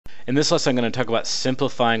In this lesson, I'm going to talk about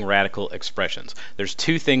simplifying radical expressions. There's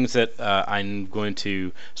two things that I'm going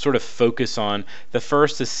to sort of focus on. The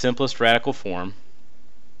first is simplest radical form,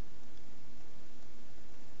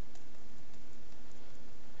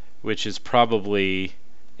 which is probably,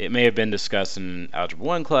 it may have been discussed in Algebra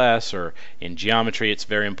 1 class or in geometry. It's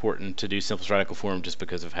very important to do simplest radical form just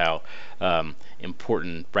because of how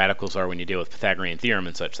important radicals are when you deal with Pythagorean theorem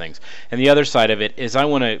and such things. And the other side of it is I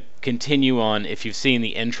want to continue on, if you've seen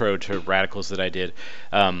the intro to radicals that I did,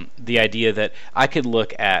 the idea that I could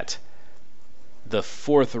look at the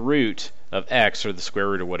fourth root of x, or the square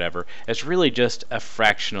root or whatever, as really just a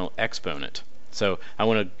fractional exponent. So I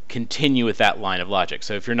want to continue with that line of logic.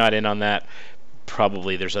 So if you're not in on that,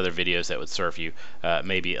 probably there's other videos that would serve you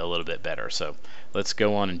maybe a little bit better. So let's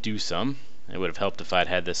go on and do some. It would have helped if I'd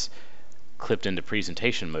had this clipped into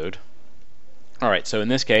presentation mode. Alright, so in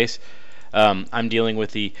this case I'm dealing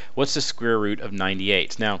with what's the square root of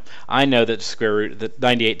 98? Now I know that the square root that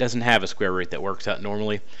 98 doesn't have a square root that works out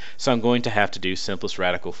normally, so I'm going to have to do simplest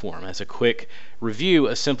radical form. As a quick review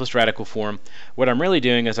of simplest radical form, what I'm really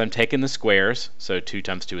doing is I'm taking the squares, so 2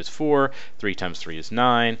 times 2 is 4, 3 times 3 is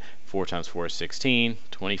 9, 4 times 4 is 16,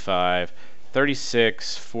 25,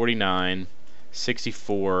 36, 49,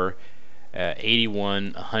 64,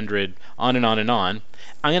 81, 100, on and on and on.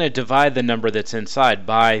 I'm going to divide the number that's inside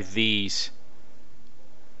by these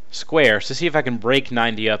squares to see if I can break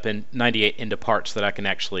 98 into parts that I can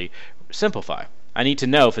actually simplify. I need to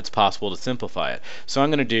know if it's possible to simplify it. So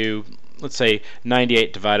I'm going to do, let's say,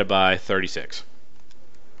 98 divided by 36.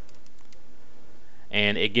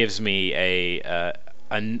 And it gives me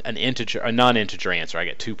an integer, a non-integer answer. I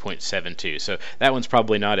get 2.72. So that one's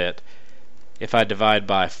probably not it. If I divide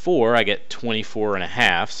by 4, I get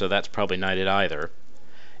 24.5, so that's probably not it either.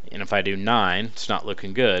 And if I do 9, it's not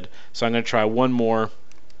looking good. So I'm going to try one more.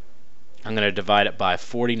 I'm going to divide it by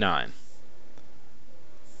 49.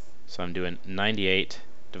 So I'm doing 98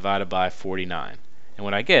 divided by 49. And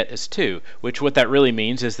what I get is 2, which what that really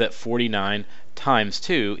means is that 49 times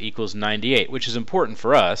 2 equals 98, which is important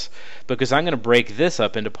for us because I'm going to break this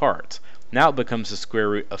up into parts. Now it becomes the square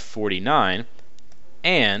root of 49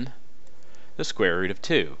 and the square root of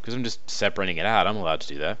 2, because I'm just separating it out. I'm allowed to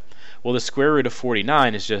do that. Well, the square root of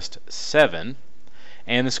 49 is just 7,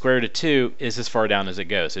 and the square root of 2 is as far down as it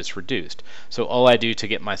goes. It's reduced. So all I do to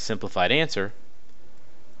get my simplified answer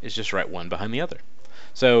is just write one behind the other.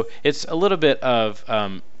 So it's a little bit of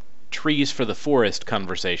trees for the forest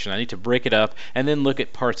conversation. I need to break it up and then look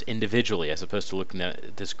at parts individually as opposed to looking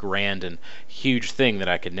at this grand and huge thing that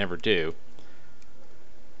I could never do.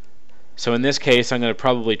 So in this case, I'm going to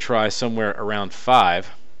probably try somewhere around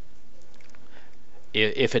 5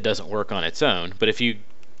 if it doesn't work on its own. But if you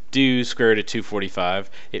do square root of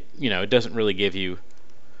 245, it doesn't really give you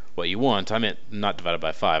what you want. I meant not divided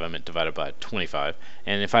by 5, I meant divided by 25.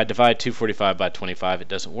 And if I divide 245 by 25, it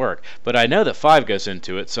doesn't work. But I know that 5 goes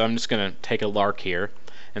into it, so I'm just going to take a lark here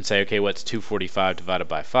and say, okay, what's 245 divided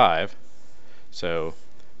by 5? So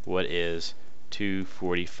what is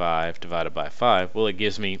 245 divided by 5? Well, it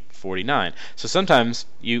gives me 49. So sometimes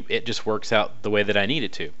it just works out the way that I need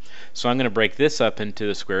it to. So I'm going to break this up into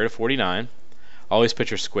the square root of 49. Always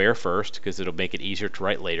put your square first because it'll make it easier to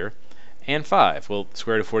write later. And 5. Well,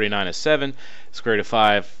 square root of 49 is 7. Square root of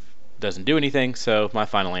 5 doesn't do anything, so my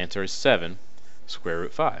final answer is 7 square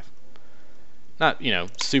root 5. Not,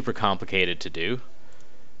 super complicated to do.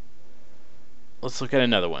 Let's look at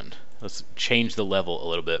another one. Let's change the level a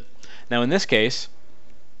little bit. Now in this case,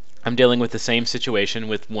 I'm dealing with the same situation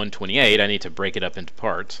with 128. I need to break it up into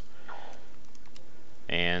parts.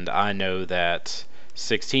 And I know that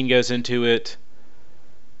 16 goes into it.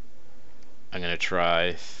 I'm going to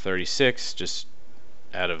try 36 just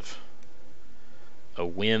out of a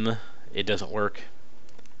whim. It doesn't work.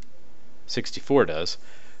 64 does.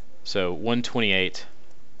 So 128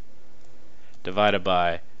 divided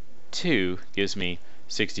by 2 gives me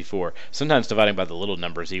 64. Sometimes dividing by the little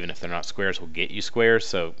numbers, even if they're not squares, will get you squares,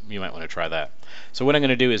 so you might want to try that. So what I'm going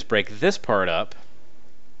to do is break this part up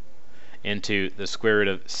into the square root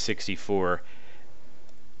of 64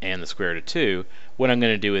 and the square root of 2. What I'm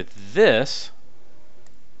going to do with this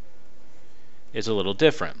is a little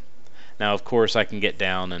different. Now, of course, I can get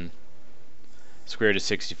down and square root of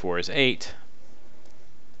 64 is 8.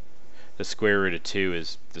 The square root of 2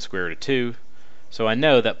 is the square root of 2. So I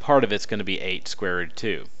know that part of it's going to be 8 square root of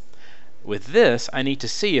 2. With this, I need to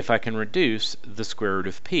see if I can reduce the square root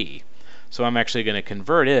of p. So I'm actually going to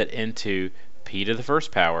convert it into p to the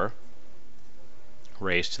first power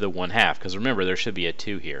raised to the 1/2, because remember, there should be a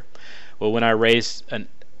 2 here. Well, when I raise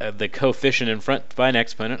the coefficient in front by an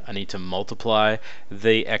exponent. I need to multiply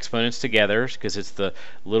the exponents together because it's the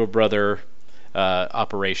little brother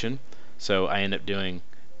operation. So I end up doing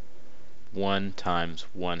 1 times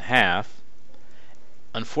 1/2.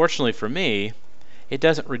 Unfortunately for me, it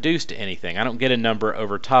doesn't reduce to anything. I don't get a number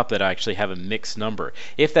over top that I actually have a mixed number.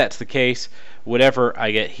 If that's the case, whatever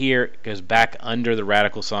I get here goes back under the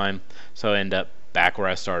radical sign, so I end up back where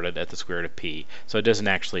I started at the square root of p. So it doesn't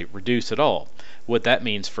actually reduce at all. What that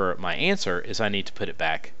means for my answer is I need to put it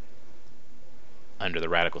back under the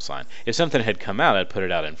radical sign. If something had come out, I'd put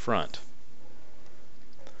it out in front.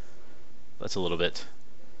 That's a little bit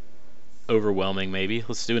overwhelming maybe.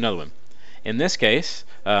 Let's do another one. In this case,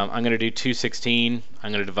 I'm going to do 216.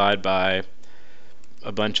 I'm going to divide by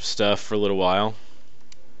a bunch of stuff for a little while.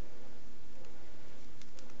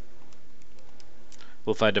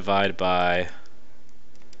 Well, if I divide by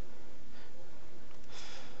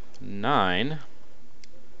 9,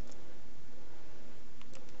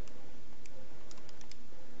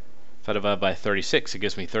 if I divide by 36, it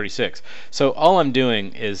gives me 36. So all I'm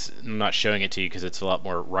doing is, I'm not showing it to you because it's a lot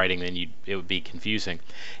more writing than it would be confusing,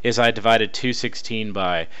 is I divided 216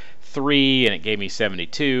 by 3 and it gave me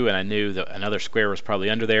 72, and I knew that another square was probably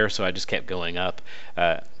under there, so I just kept going up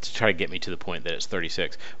to try to get me to the point that it's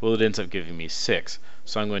 36. Well, it ends up giving me 6.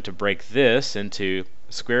 So I'm going to break this into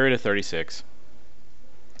square root of 36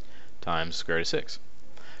 times square root of 6.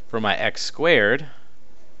 For my x squared,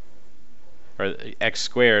 or x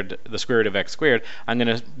squared, the square root of x squared, I'm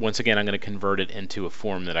going to, once again, I'm going to convert it into a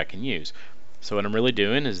form that I can use. So what I'm really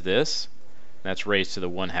doing is this. That's raised to the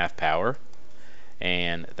 1/2 power,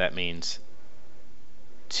 and that means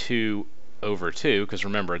 2 over 2, because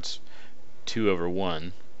remember it's 2 over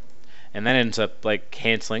 1. And that ends up like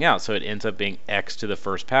canceling out, so it ends up being x to the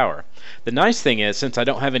first power. The nice thing is, since I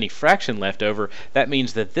don't have any fraction left over, that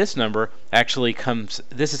means that this number actually comes,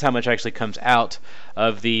 this is how much actually comes out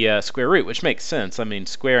of the square root, which makes sense. I mean,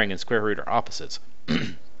 squaring and square root are opposites.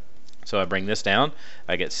 So I bring this down,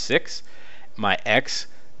 I get 6. My x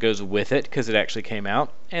goes with it because it actually came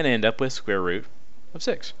out, and I end up with square root of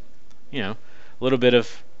 6. You know, a little bit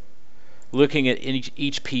of looking at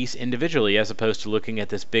each piece individually as opposed to looking at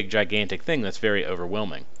this big gigantic thing that's very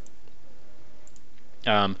overwhelming.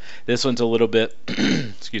 This one's a little bit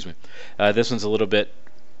excuse me, this one's a little bit,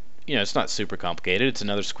 you know, it's not super complicated. It's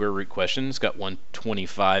another square root question. It's got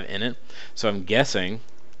 125 in it, so I'm guessing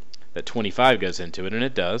that 25 goes into it, and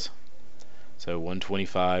it does. So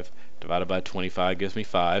 125 divided by 25 gives me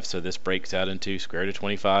 5, so this breaks out into square root of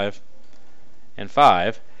 25 and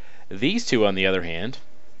 5. These two, on the other hand,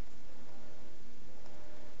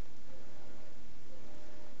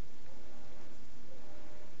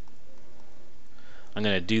 I'm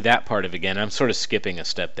going to do that part of it again. I'm sort of skipping a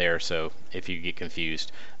step there, so if you get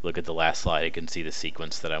confused, look at the last slide. You can see the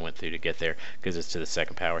sequence that I went through to get there, because it's to the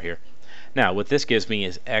second power here. Now, what this gives me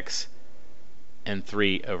is x and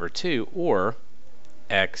 3 over 2, or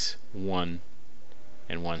x 1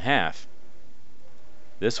 and 1/2.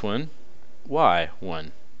 This one, y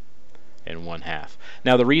 1 and 1/2.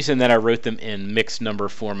 Now, the reason that I wrote them in mixed number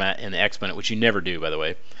format in the exponent, which you never do, by the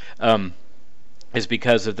way, is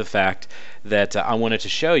because of the fact that I wanted to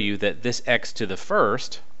show you that this x to the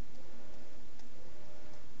first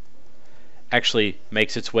actually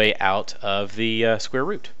makes its way out of the square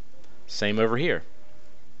root. Same over here.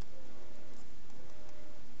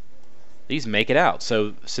 These make it out.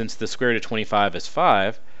 So since the square root of 25 is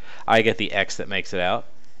 5, I get the x that makes it out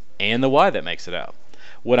and the y that makes it out.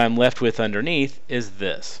 What I'm left with underneath is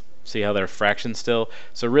this. See how they're fractions still?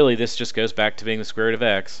 So really this just goes back to being the square root of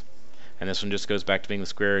x, and this one just goes back to being the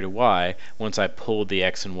square root of y once I pulled the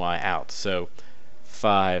x and y out. So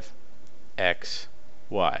 5x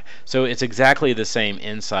y. So it's exactly the same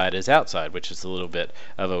inside as outside, which is a little bit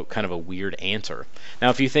of a kind of a weird answer.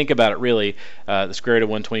 Now if you think about it, really, the square root of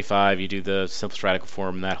 125, you do the simplest radical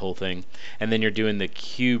form and that whole thing, and then you're doing the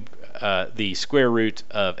cube, the square root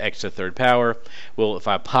of x to the third power. Well, if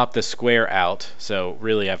I pop the square out, so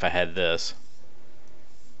really if I had this,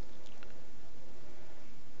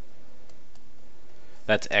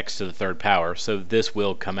 that's x to the third power, so this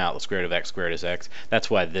will come out. The square root of x squared is x. That's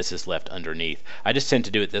why this is left underneath. I just tend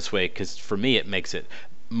to do it this way because for me it makes it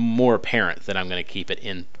more apparent that I'm going to keep it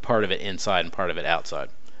in, part of it inside and part of it outside.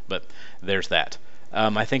 But there's that.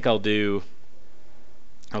 I think I'll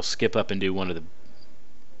skip up and do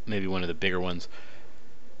maybe one of the bigger ones.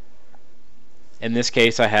 In this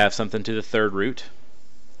case I have something to the third root,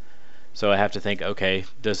 so I have to think, okay,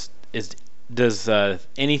 does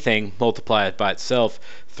anything multiply it by itself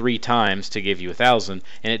 3 times to give you 1,000?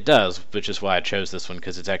 And it does, which is why I chose this one,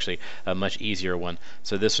 because it's actually a much easier one.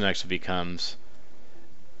 So this one actually becomes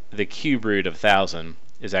the cube root of 1,000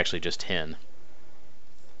 is actually just 10.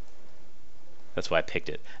 That's why I picked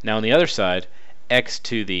it. Now on the other side, x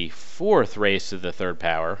to the 4th raised to the 3rd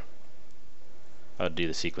power, I'll do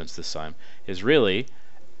the sequence this time, is really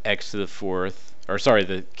x to the 4th, or sorry,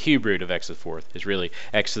 the cube root of x to the 4th is really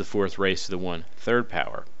x to the 4th raised to the 1/3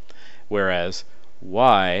 power. Whereas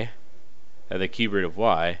y, the cube root of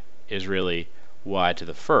y, is really y to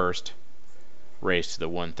the 1st raised to the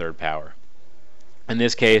 1/3 power. In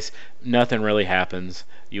this case, nothing really happens.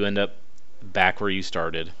 You end up back where you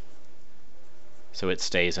started, so it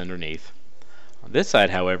stays underneath. On this side,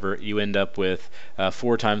 however, you end up with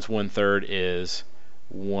 4 times 1/3 is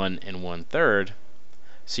 1 1/3.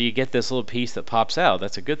 So you get this little piece that pops out.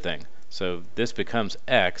 That's a good thing. So this becomes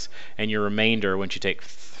x, and your remainder, once you take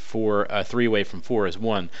 3 away from 4, is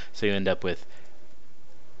 1. So you end up with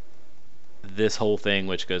this whole thing,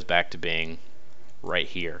 which goes back to being right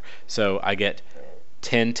here. So I get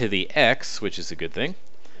 10 to the x, which is a good thing,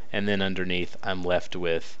 and then underneath I'm left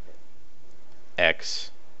with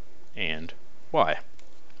x and y.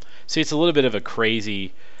 See, it's a little bit of a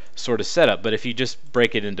crazy sort of setup, but if you just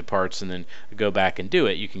break it into parts and then go back and do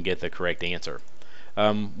it, you can get the correct answer.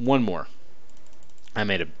 One more. I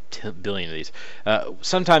made a billion of these.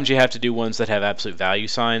 Sometimes you have to do ones that have absolute value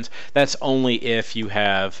signs. That's only if you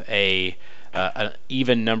have an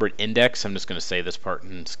even numbered index. I'm just going to say this part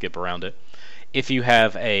and skip around it. If you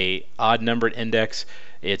have a odd numbered index,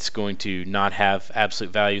 it's going to not have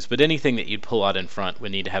absolute values, but anything that you'd pull out in front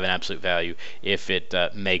would need to have an absolute value if it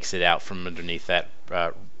makes it out from underneath that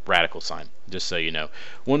radical sign, just so you know.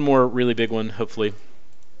 One more really big one, hopefully.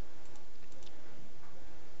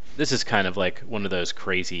 This is kind of like one of those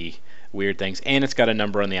crazy weird things, and it's got a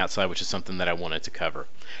number on the outside, which is something that I wanted to cover.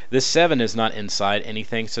 This 7 is not inside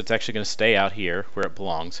anything, so it's actually going to stay out here where it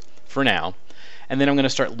belongs for now. And then I'm going to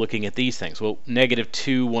start looking at these things. Well,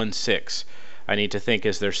 -216. I need to think,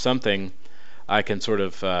 is there something I can sort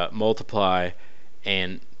of multiply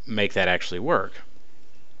and make that actually work?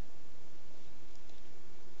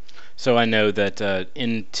 So I know that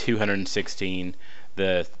in 216,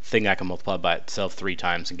 the thing I can multiply by itself 3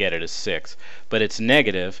 times and get it is 6. But it's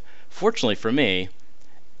negative. Fortunately for me,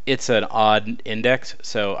 it's an odd index,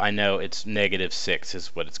 so I know it's -6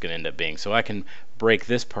 is what it's going to end up being. So I can break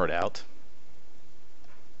this part out,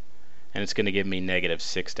 and it's going to give me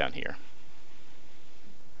 -6 down here.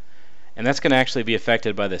 And that's going to actually be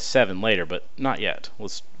affected by this 7 later, but not yet. We'll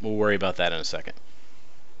worry about that in a second.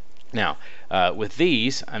 Now, with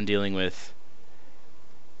these, I'm dealing with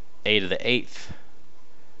a to the 8th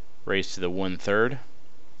raised to the 1/3,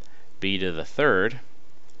 b to the 3rd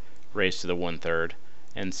raised to the 1/3,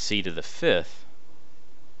 and c to the 5th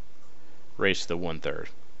raised to the 1/3.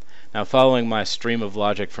 Now, following my stream of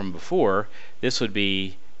logic from before, this would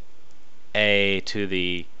be a to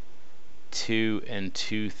the 2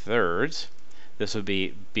 2/3. This would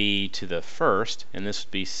be b to the 1st, and this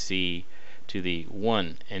would be c to the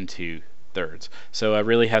 1 2/3. So I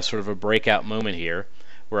really have sort of a breakout moment here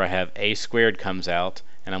where I have a squared comes out,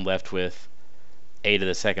 and I'm left with a to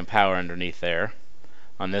the 2nd power underneath there.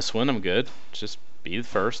 On this one, I'm good. It's just b to the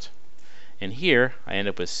 1st. And here, I end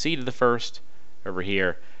up with c to the 1st. Over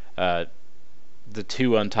here, the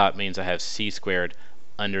 2 on top means I have c squared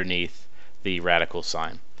underneath the radical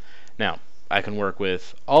sign. Now, I can work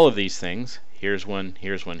with all of these things. Here's one,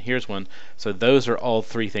 here's one, here's one. So those are all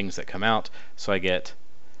 3 things that come out. So I get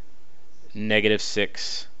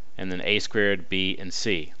 -6, and then a squared, b, and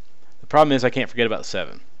c. The problem is I can't forget about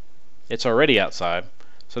 7. It's already outside,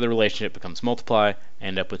 so the relationship becomes multiply, I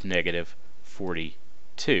end up with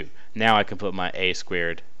 -42. Now I can put my a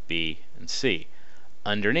squared, b, and c.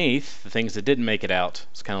 Underneath, the things that didn't make it out,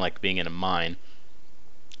 it's kind of like being in a mine.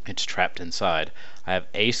 It's trapped inside. I have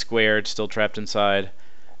a squared still trapped inside,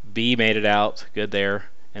 b made it out, good there,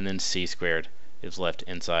 and then c squared is left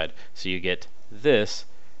inside. So you get this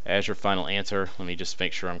as your final answer. Let me just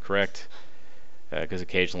make sure I'm correct, because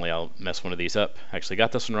occasionally I'll mess one of these up. Actually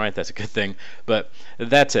got this one right, that's a good thing. But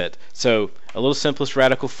that's it. So a little simplest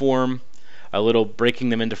radical form, a little breaking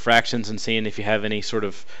them into fractions and seeing if you have any sort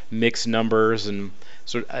of mixed numbers, and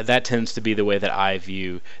that tends to be the way that I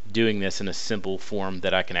view doing this in a simple form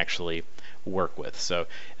that I can actually work with. So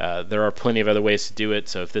there are plenty of other ways to do it,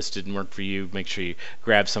 so if this didn't work for you, make sure you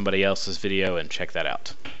grab somebody else's video and check that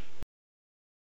out.